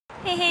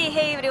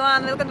Hey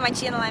everyone, welcome to my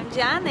channel. I'm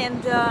Jan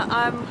and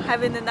I'm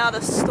having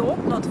another stop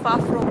not far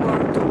from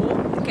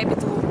Bordeaux, the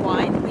capital of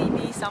wine.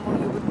 Maybe some of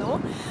you would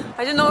know.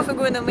 I don't know if I'm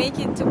going to make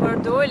it to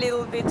Bordeaux a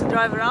little bit to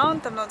drive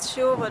around, I'm not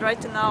sure, but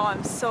right now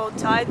I'm so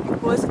tired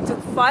because it took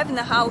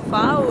 5.5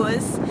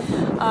 hours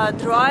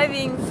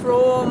driving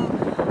from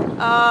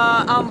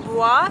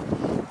Amboise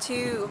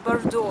to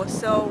Bordeaux.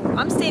 So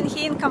I'm staying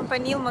here in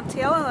Campanile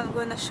motel and I'm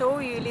going to show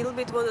you a little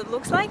bit what it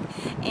looks like,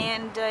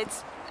 and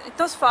it's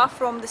not far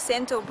from the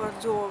center of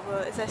Bordeaux.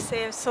 As I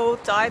say, I'm so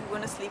tired, I'm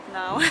going to sleep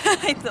now.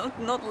 It's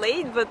not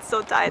late, but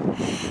so tired.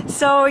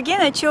 So again,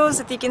 I chose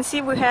that you can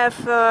see we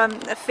have a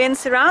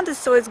fence around it,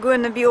 so it's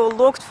going to be all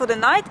locked for the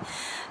night.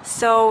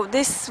 So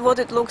this is what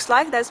it looks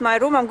like. That's my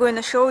room. I'm going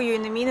to show you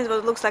in a minute what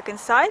it looks like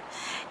inside.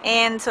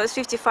 And so it's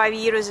 55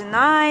 euros a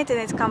night, and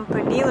it's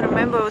Campanile.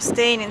 Remember, I was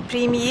staying in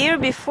Premier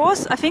before.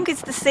 So I think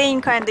it's the same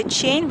kind of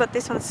chain, but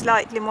this one's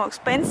slightly more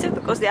expensive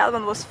because the other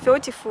one was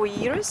 34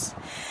 euros.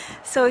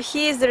 So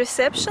here's the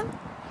reception.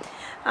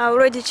 I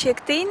already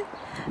checked in,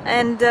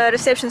 and the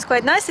reception is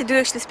quite nice. They do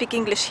actually speak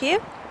English here.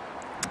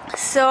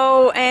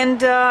 So,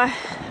 and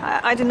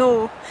I don't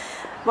know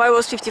why it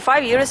was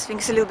 55 euros. I think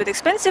it's a little bit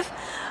expensive.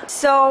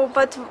 So,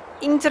 but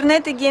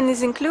internet again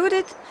is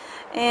included,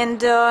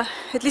 and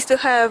at least we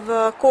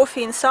have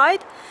coffee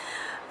inside.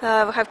 We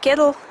have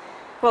kettle.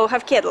 Well, we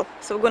have kettle,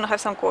 so we're gonna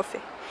have some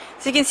coffee.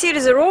 So you can see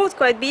there's a road,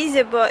 quite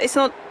busy, but it's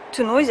not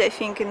too noisy, I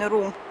think, in the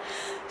room.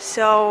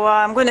 So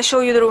I'm going to show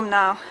you the room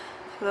now.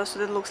 That's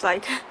what it looks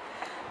like.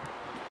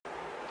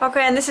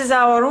 Okay, and this is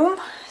our room.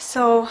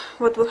 So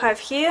what we have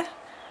here,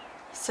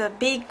 it's a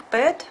big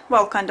bed.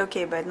 Well, kind of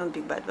okay bed, not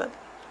big bed, but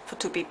for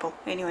two people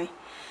anyway.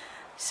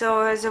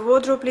 So there's a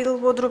wardrobe, little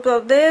wardrobe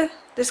out there.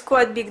 This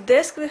quite big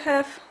desk we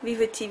have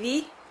with a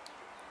TV.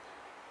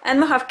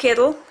 And we have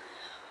kettle.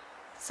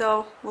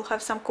 So we'll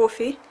have some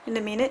coffee in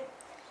a minute.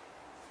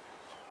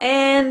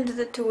 And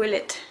the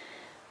toilet.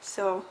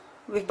 So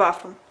with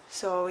bathroom.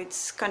 So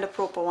it's kind of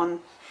proper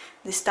one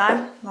this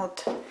time,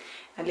 not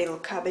a little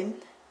cabin.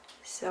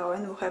 So,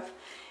 and we'll have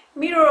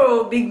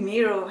mirror, big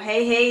mirror,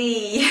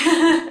 hey.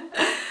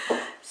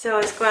 So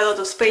it's quite a lot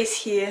of space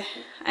here,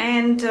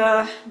 and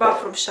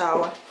bathroom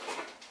shower.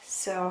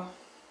 So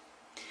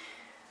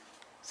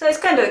it's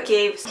kind of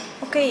okay.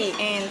 Okay,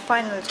 and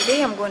finally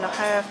today I'm going to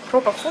have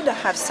proper food. I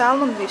have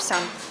salmon with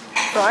some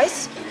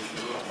fries,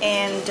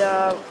 and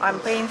I'm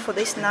paying for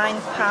this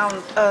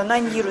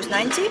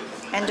 €9.90.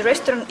 And the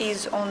restaurant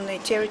is on the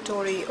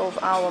territory of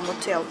our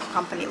motel,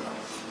 Campanile.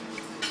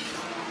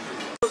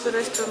 What the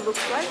restaurant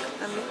looks like,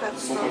 and we have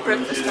some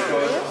breakfast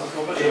out there.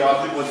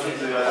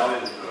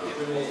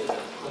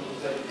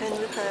 And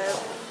we have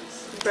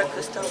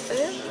breakfast out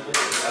there,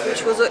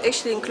 which was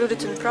actually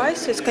included in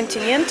price. It's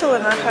continental,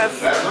 and I have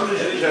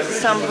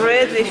some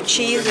bread with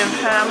cheese and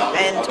ham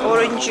and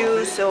orange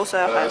juice. Also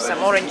I have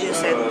some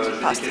oranges and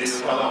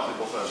pastas.